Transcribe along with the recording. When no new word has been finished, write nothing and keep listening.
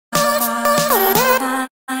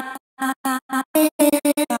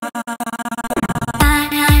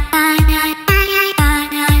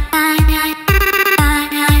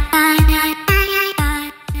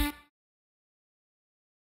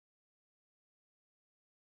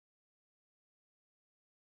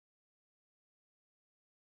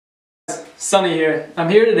Sunny here. I'm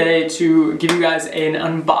here today to give you guys an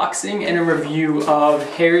unboxing and a review of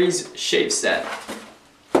Harry's shave set.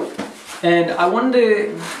 And I wanted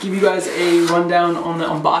to give you guys a rundown on the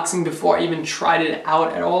unboxing before I even tried it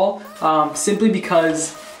out at all, simply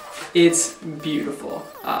because it's beautiful.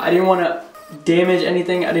 I didn't want to damage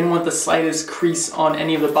anything. I didn't want the slightest crease on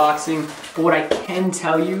any of the boxing. But what I can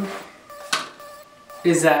tell you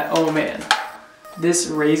is that, oh man, this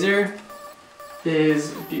razor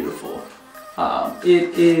is beautiful.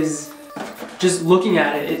 It is, just looking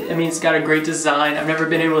at it, I mean, it's got a great design. I've never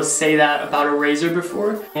been able to say that about a razor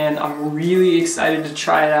before, and I'm really excited to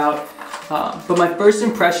try it out. But my first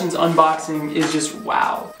impressions unboxing is just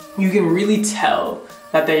wow. You can really tell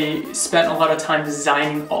that they spent a lot of time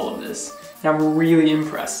designing all of this, and I'm really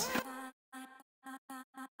impressed.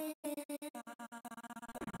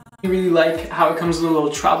 I really like how it comes with a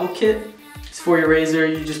little travel kit. It's for your razor.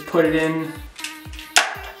 You just put it in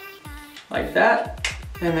like that,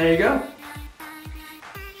 and there you go.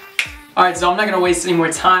 Alright, so I'm not going to waste any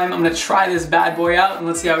more time. I'm going to try this bad boy out and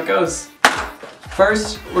let's see how it goes.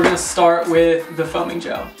 First, we're going to start with the foaming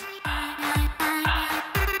gel.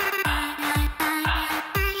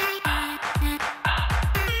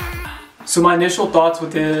 So my initial thoughts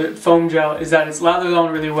with the foam gel is that it's lathered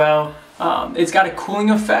on really well. It's got a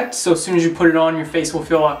cooling effect, so as soon as you put it on, your face will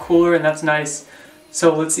feel a lot cooler, and that's nice.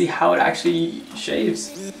 So let's see how it actually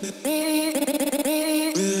shaves.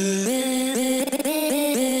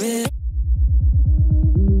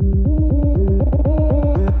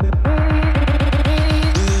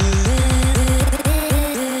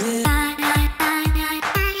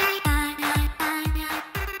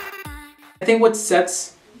 I think what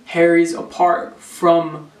sets Harry's apart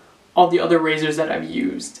from all the other razors that I've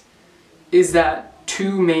used is that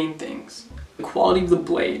two main things. The quality of the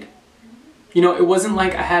blade. You know, it wasn't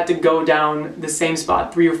like I had to go down the same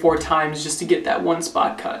spot 3 or 4 times just to get that one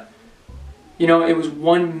spot cut. You know, it was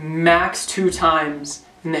 1, max 2 times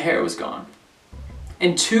and the hair was gone.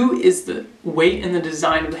 And 2 is the weight and the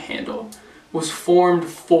design of the handle was formed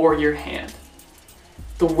for your hand.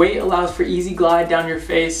 The weight allows for easy glide down your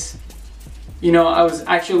face. You know, I was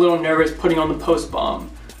actually a little nervous putting on the post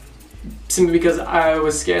balm, simply because I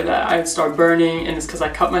was scared that I'd start burning, and it's because I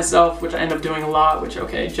cut myself, which I end up doing a lot, which,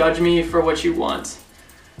 okay, judge me for what you want.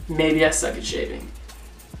 Maybe I suck at shaving.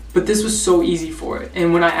 But this was so easy for it,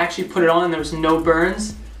 and when I actually put it on and there was no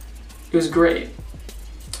burns, it was great.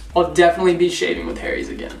 I'll definitely be shaving with Harry's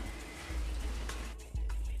again.